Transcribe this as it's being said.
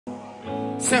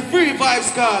Say free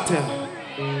vibes cartel.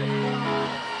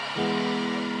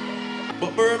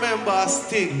 But remember a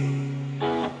stick.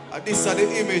 This is the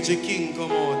image the king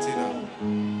come out, you know.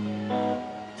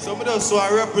 Some of those who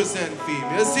I represent for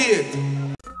him. You see it?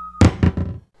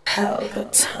 Pelpa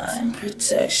time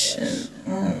protection.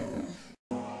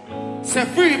 Say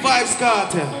free vibes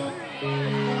cartel.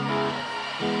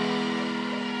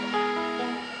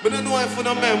 But I don't know if you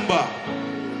remember.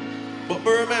 But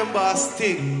remember a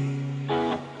stick.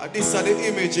 This is the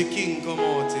image the king come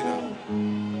out, you know.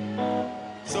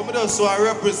 Some of those who I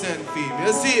represent for him.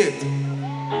 You see it?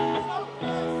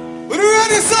 We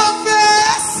ready,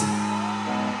 SUMFEST?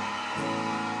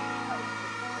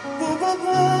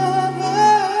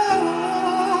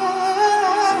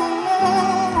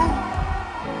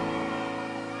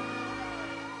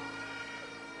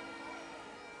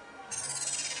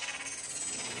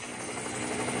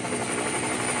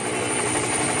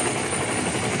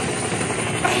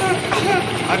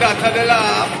 I got to the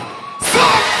lab.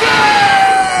 SUMFEST!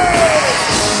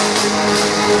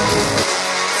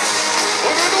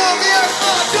 We're gonna do a mere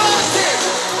dancing.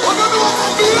 We're gonna do a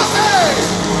music.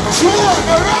 You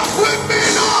wanna rock with me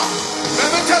now? Let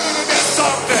me tell you there's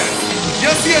something.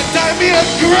 You see a time here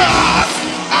grass.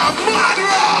 I'm mad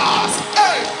grass.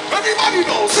 Hey, everybody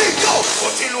knows it, yo.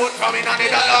 But you load from in the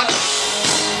Netherlands.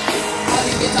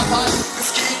 Alligator fan. The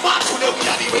ski man to the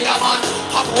weirdy with a man.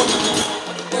 Hop on.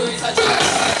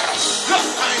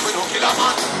 Last time we don't kill a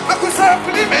man. Make we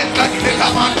circle the men like you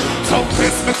little man.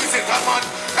 SUMFEST make we sit a man.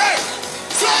 Hey,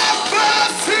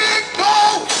 SUMFEST sing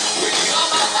now. We are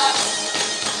man.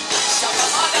 Shut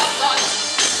up, man.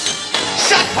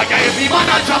 Shut fire every man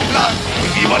a jump land.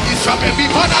 Everybody strap every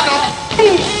man a jump.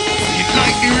 Boom. It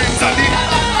like the rings of the.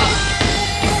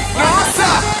 Now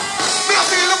sir, me a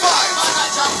feel the vibes.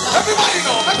 Everybody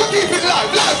know. Make we keep it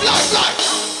live.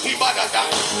 We mother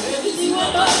that.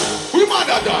 We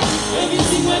mother that.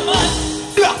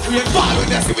 Black create ball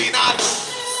with us, we not.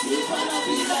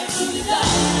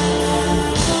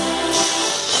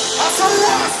 That's a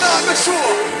last on the show.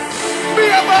 Be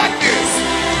about this.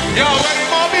 Yo, when it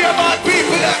more be about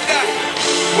people like that.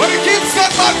 When it keeps got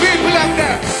bad people like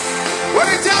that. When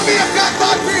it tell me I've got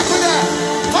bad people there.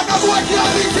 And the boy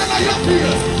can't leave you in your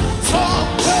fears.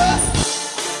 SUMFEST.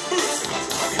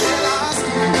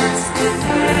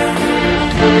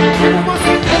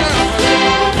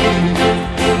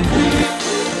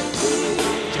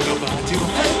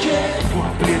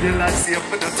 Play the light safe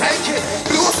for the take it.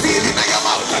 Blue steel in your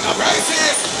mouth and a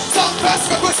braces. SUMFEST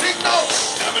we will sing now.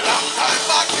 Never long time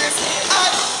back this.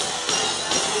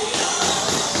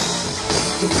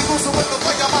 The people so what the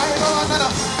fuck am I on another?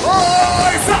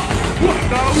 Oh, it's up. What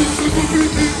now is the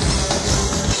good beating?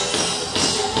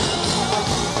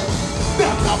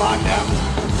 That's about them.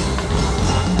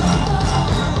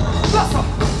 That's up.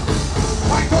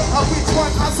 Find out which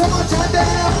one has so much on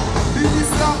them.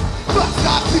 This now. But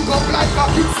that pick up like a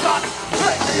kickstand.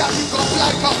 Hey, I pick up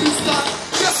like a piston.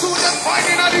 Just who them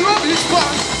finding at the rubbish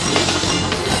pan.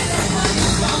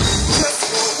 Just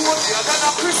who other than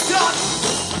a Christian.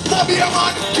 Bobby a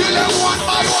man, kill them one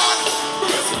by one.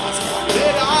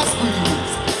 Let us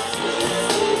squeeze.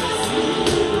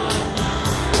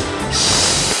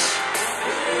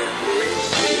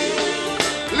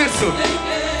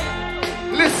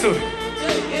 Listen.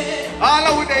 All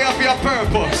of they have your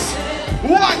purpose.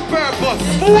 One purpose,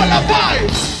 full of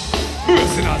vibes.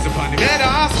 Bursting as upon the head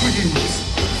and squeeze.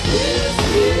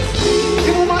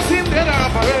 The woman seemed dead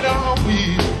up a red and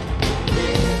weed.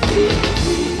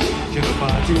 You know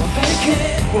what you want? Take it.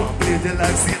 One play the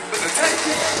life scene for the take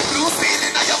it. Blue steel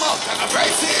in your mouth and a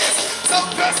braces.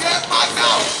 SUMFEST get mad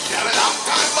now. You have a long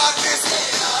time back this.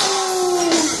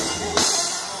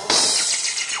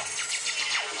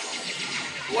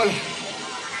 Well,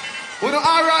 we're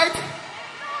alright.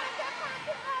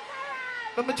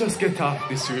 Let me just get off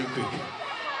this real quick.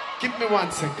 Give me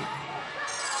 1 second.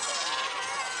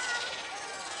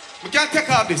 We can't take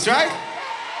off this, right?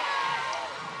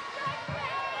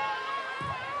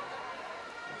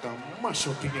 Got mash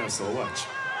up in here, so watch.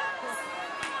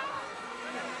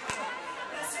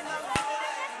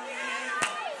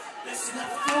 Listen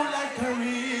up, flow like a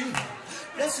river.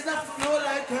 Listen up, flow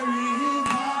like a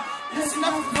river. Listen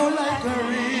up, flow like a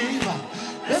river.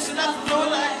 Listen up, flow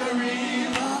like a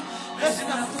river. Listen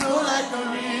up, flow like a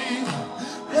river.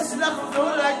 Listen up, flow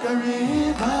like a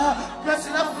river.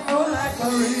 Listen up, flow like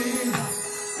a river.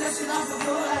 Listen up,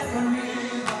 flow like a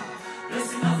river.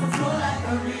 Listen up, flow like a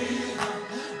river.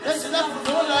 Listen up,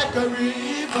 flow like a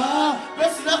river.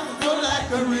 Listen up, flow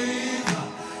like a river.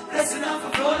 Listen up,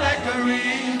 flow like a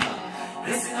river.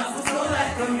 Listen up, flow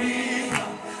like a river.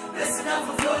 Listen up,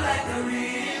 flow like a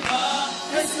river.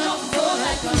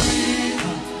 like a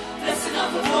river. Listen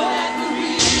up and flow like a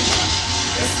river.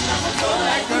 Listen up and flow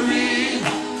like a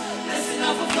river. Listen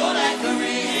up and flow like a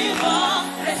river.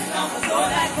 Listen up and flow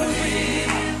like a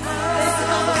river. Listen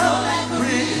up and flow like a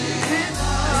river.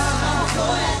 Listen up and flow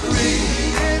like a river.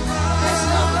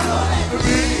 Listen up and flow like a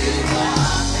river.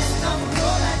 Listen up and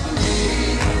flow like a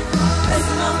river.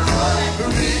 Listen up and flow like a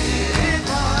river.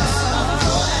 Listen up and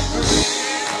flow like a river.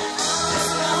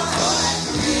 Listen up and flow like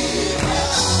a river.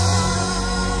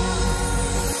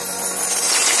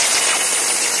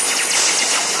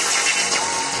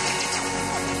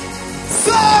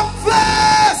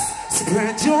 SUMFEST!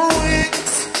 Spread your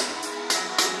wings.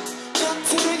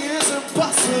 Nothing is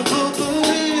impossible,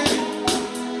 believe.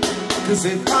 Cause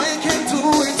if I can do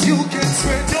it, you can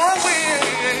spread your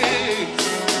wings.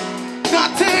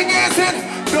 Nothing isn't.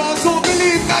 Those who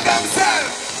believe in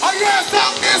themselves. I hear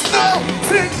song is no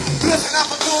sing. Listen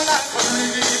up and go like a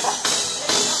river.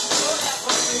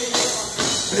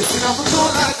 Listen up and go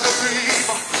like a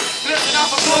river. Listen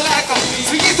up and go like a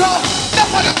sing it up. That's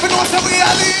what the know that we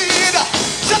are leader.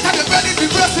 Just have the ready to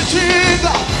press the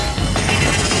trigger.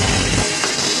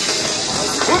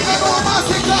 We're gonna go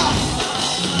massacre.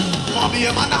 Mommy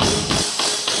and man.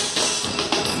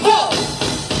 Whoa.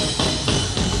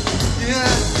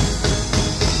 Yeah.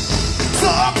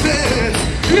 SUMFEST.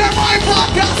 Yeah, my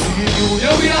podcast.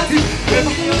 Your reality.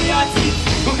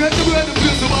 Go get the bread and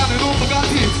feel the one and don't forget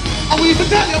it. And we to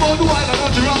tell you about the wild and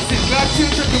not Jurassic. Like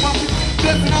change and dramatic.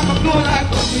 Listen up and blow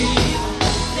like a river.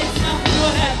 Listen up and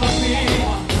blow like a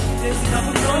river. Listen up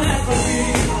and blow like a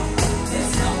river.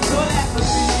 Listen up and blow like a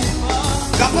river.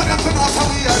 That's what them know how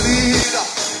we are leader.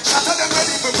 Shatter them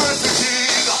ready for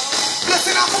persecute.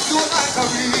 Listen up and blow like a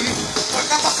river. Turn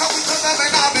them back and we turn them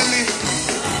and I believe.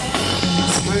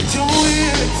 Spread your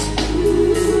wings.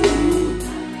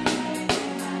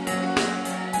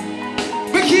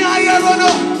 We can't hear run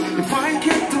up. If I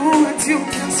can do it, you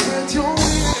can spread your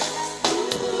wings.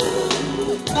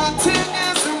 Nothing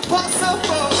is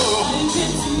impossible.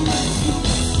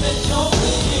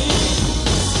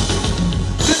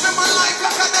 Living my life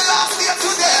like I'm the last day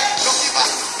today. Don't give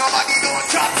up, nobody don't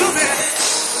chat to me.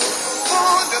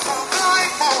 On the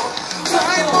blind mode.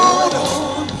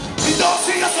 You don't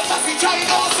see yourself as we try, you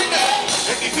don't see me.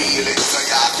 Any feelings so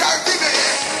you can't give me.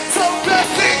 Some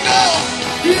blessing now,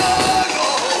 you know.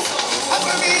 I'm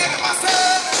gonna be in myself.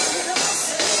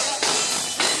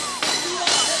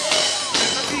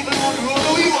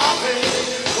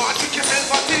 Want to kiss and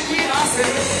what did we not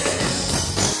say?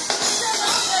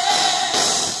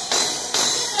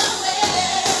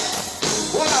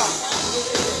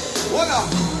 What up?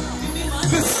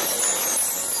 Listen.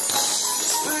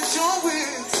 Spread your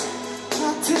wings.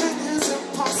 Nothing is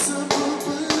impossible,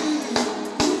 believe.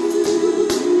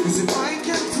 Cause if I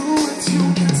can do it, you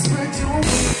can spread your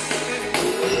wings.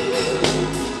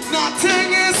 Nothing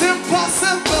is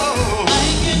impossible.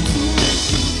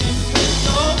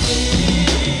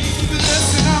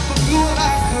 Listen up and blow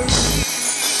like a river.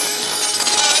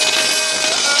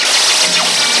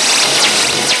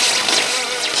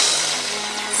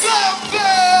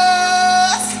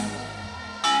 SUMFEST!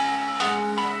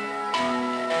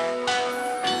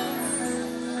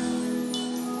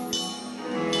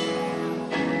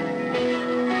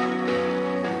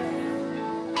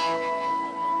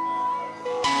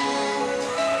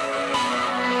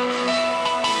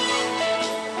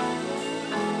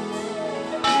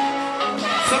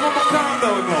 Some of my calm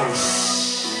down now.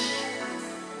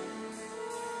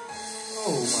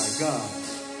 Oh my God.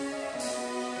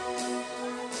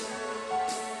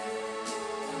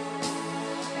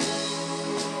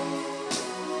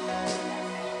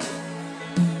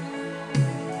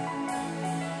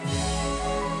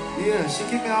 Yeah, she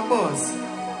give me a buzz.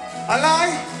 I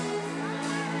lie?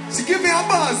 She give me a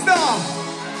buzz now.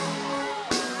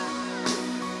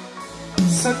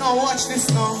 So now watch this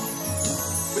now.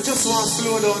 We just want to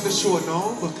slow down the show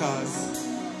now because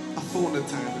I found the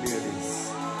time to hear this.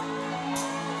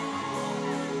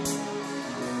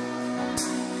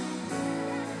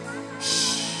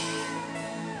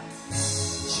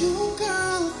 You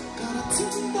girl got a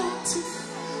tendency.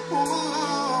 Oh,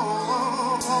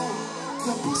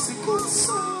 your pussy good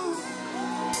song.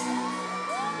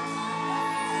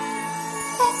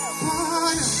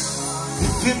 Oh,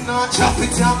 if him not chop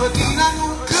it, I'm gonna need a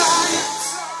new client.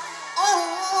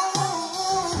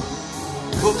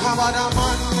 Look how about a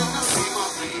man when I see my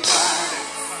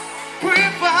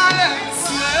pre-violence,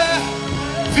 yeah.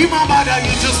 Feel my body,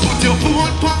 you just put your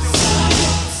phone on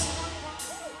silence.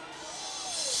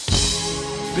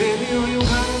 Baby, all you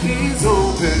gotta be is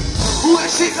open. Where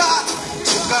she got?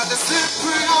 She got the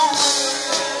slippery on.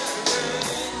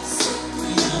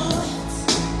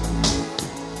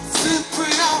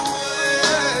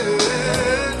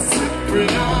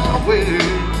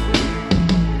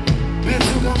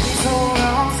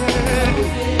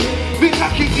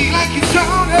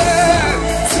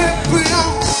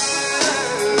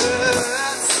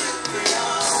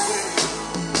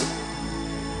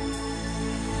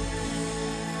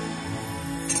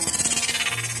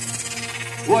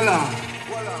 Voila.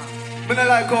 I don't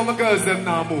like how my girls them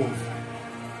now move.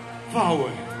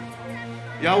 Forward.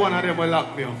 Yeah, one of them will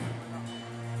lock me up.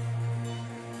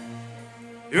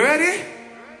 You ready?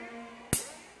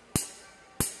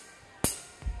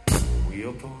 We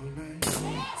up all night.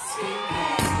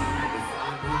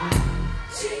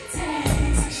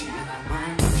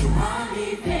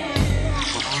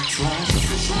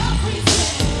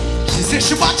 She said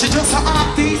she watch it just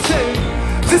how these say.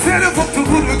 She said if up to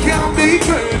good we can't be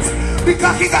friends.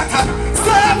 Because he got a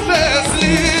selfless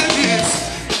ladies.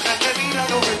 And they need a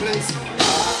no replace.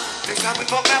 Next time we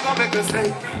talk never make a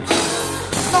mistake.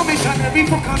 No missionary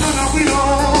for Canada we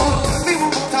don't. Me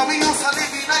won't put me on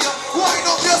Salivina. Wind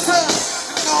up yourself.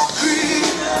 No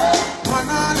cream.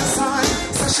 One on the side.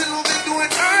 So she love me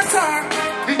doing her turn.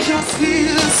 It just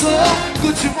feels so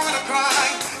good she wanna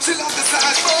cry. She love the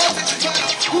side road and she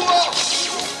tryna whoa.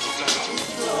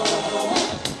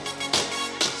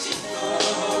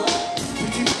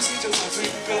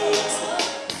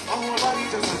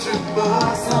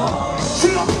 She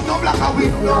don't know like a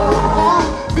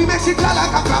window. Me make she fly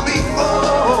like a flamingo.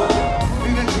 Me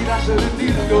make she dash her in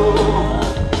the door.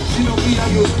 She don't be a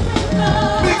you.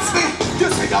 Mix me,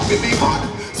 just say that with me man.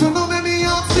 So no make me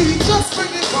out see, just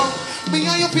bring it on. Me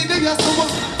and you feel the yes so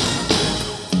much.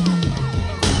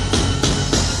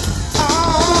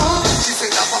 She say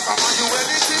that papa man you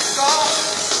anything go.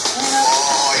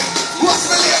 Whoa, watch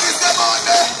me ladies them on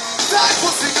there. Time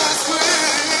for sing and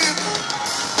scream.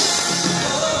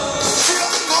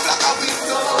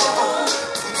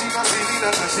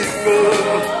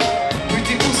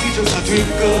 Pretty pussy just a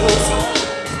drinkers.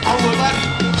 Our body,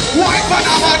 white man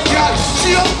a hot girl. She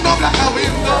open up like a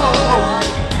window.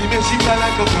 Me make she fly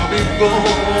like a flamingo.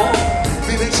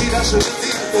 Me make she dash her the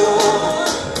window.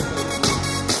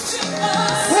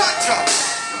 Watch out.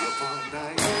 Up all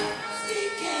night.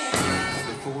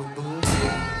 The phone buzz.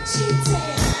 She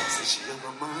said she on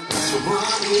my mind. She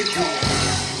want me again.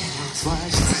 That's why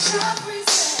she said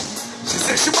she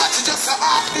said she watch it just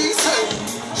half decent.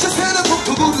 She said the book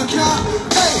to go to the car.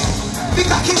 Hey, the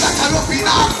cocky got her up in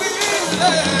her feet.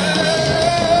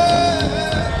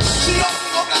 She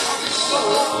opened up like a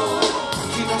window.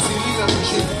 She not feeling like a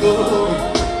shingle.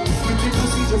 Pretty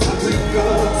pussy just a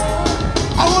drinkers.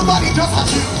 Our body just a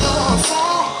drinkers.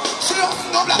 She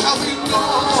opened up like a window.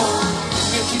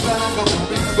 Yeah, she got like a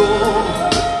flamingo.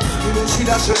 You know she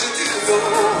dash her in the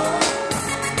door.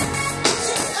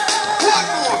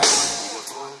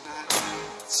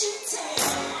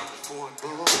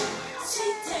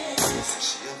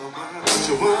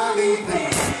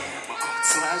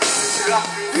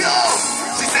 Yo,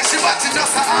 she said she watching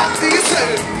just her heart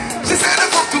decent. She said the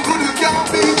fuck too good you can't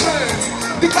be friends.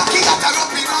 The cocky got her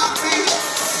up in her feet.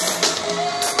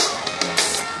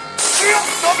 She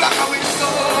opened up like a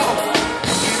window.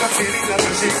 She not feeling like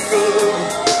a shingle.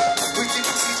 Pretty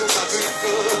pussy just a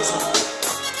drinkers.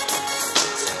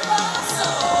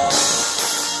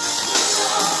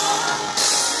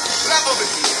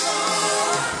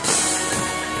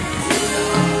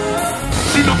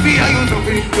 She don't be a use of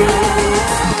window.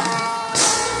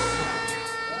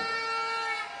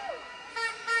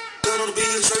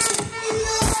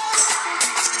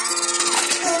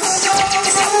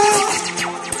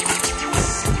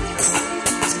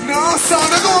 No, son,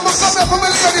 I go on my come from the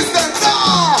ladies then. No!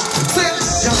 Say,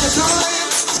 you're the time.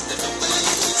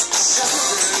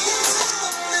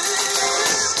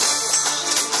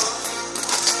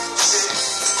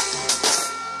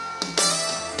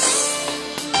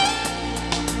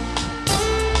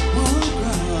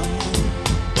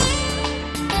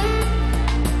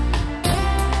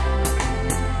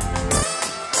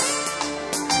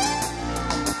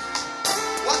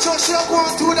 She go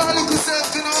on to that little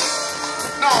self, you know.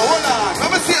 Now, hold on.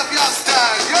 Let me see if you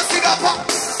stand. You see that pop?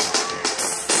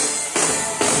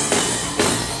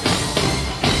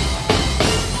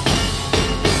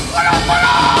 Hold on, hold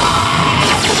on.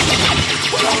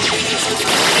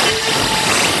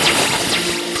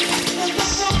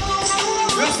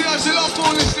 You see how she love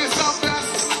foolishness and best?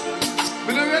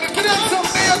 But I'm ready for that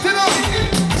someday, you know.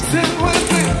 Sing with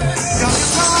me. Got the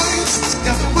time,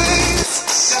 got the ways,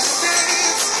 got the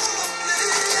days.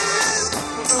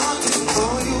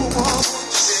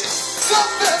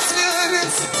 SUMFEST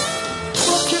ladies.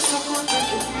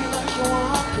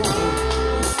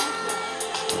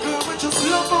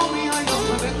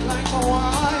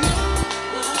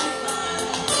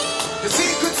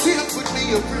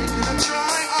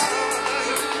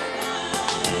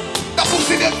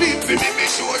 sleep, let me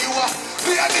show you what.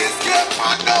 We are this game,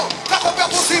 man, no. Lock up your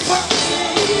pussy, man.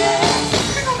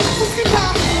 Pick up your pussy,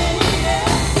 man.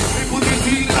 We put it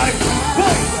in like,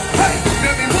 boy, hey,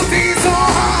 let me put it so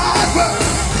hard, bro.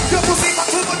 Your pussy, man,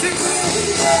 too much in.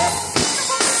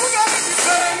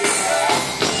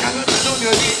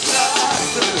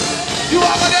 You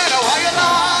are my dad, why you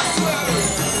lost?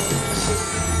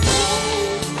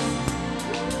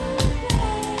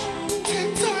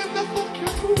 Take time to fuck you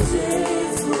through.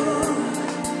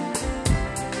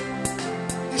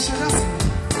 You should have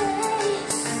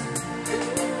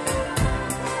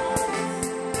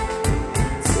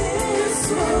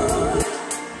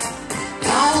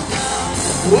down.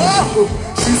 Whoa,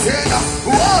 she said,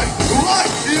 why,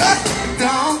 yeah,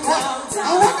 down. I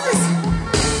want this.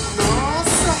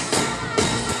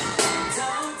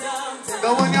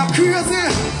 Now when you're crazy,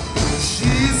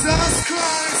 Jesus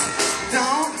Christ,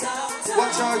 down.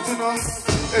 Watch out, you know.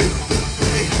 Hey,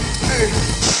 hey, hey.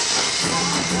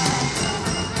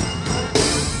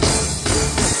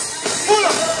 Pull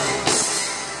up.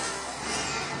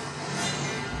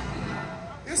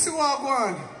 You see what I'm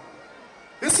going?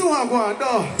 You see what I'm going,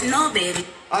 though? No, baby.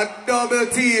 A double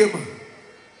team.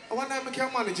 I wonder if I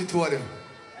can manage it for them.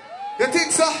 You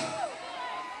think so?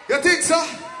 You think so?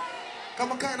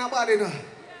 Come on, kind of body now.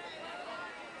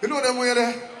 You know them way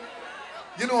there?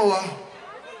 You know what?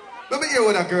 Let me hear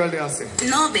what that girl there say.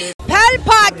 No, baby.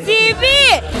 Pelpa TV!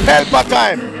 Pelpa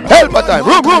time! Pelpa time!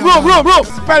 Room!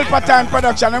 Pelpa time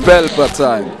production. Pelpa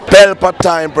time. Pelpa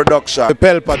time production.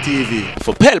 Pelpa TV.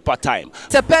 For Pelpa time.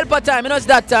 It's a Pelpa time, you know it's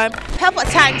that time. Pelpa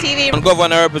time TV. I'm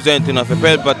governor representing of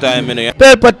Pelpa time, you know.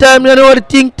 Pelpa time, you know what the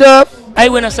thing tough? I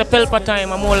when I say Pelpa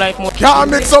time, I'm more like more. Can't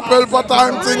mix up Pelpa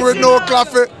time thing with no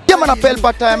coffee. Yeah, man, a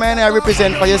Pelpa time, and I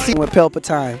represent for you. See, with Pelpa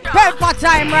time. Pelpa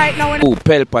time right now. Oh,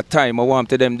 Pelpa time, I want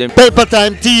to them. Pelpa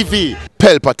time TV.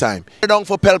 Pelpa time. Down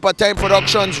for Pelpa time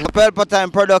productions. Pelpa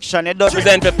time production. It does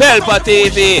Present for Pelpa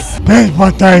TV.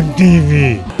 Pelpa time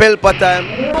TV. Pelpa time.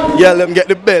 Yeah, let me get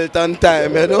the belt on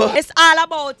time, you know. It's all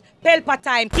about Pelpa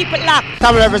time. Keep it locked.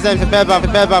 Come represent for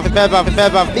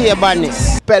Pelpa, be a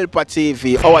badness. Pelpa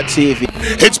TV, our TV.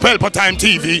 It's Pelpa Time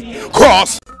TV.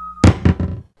 Cross.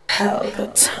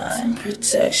 Pelpa time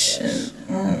protection.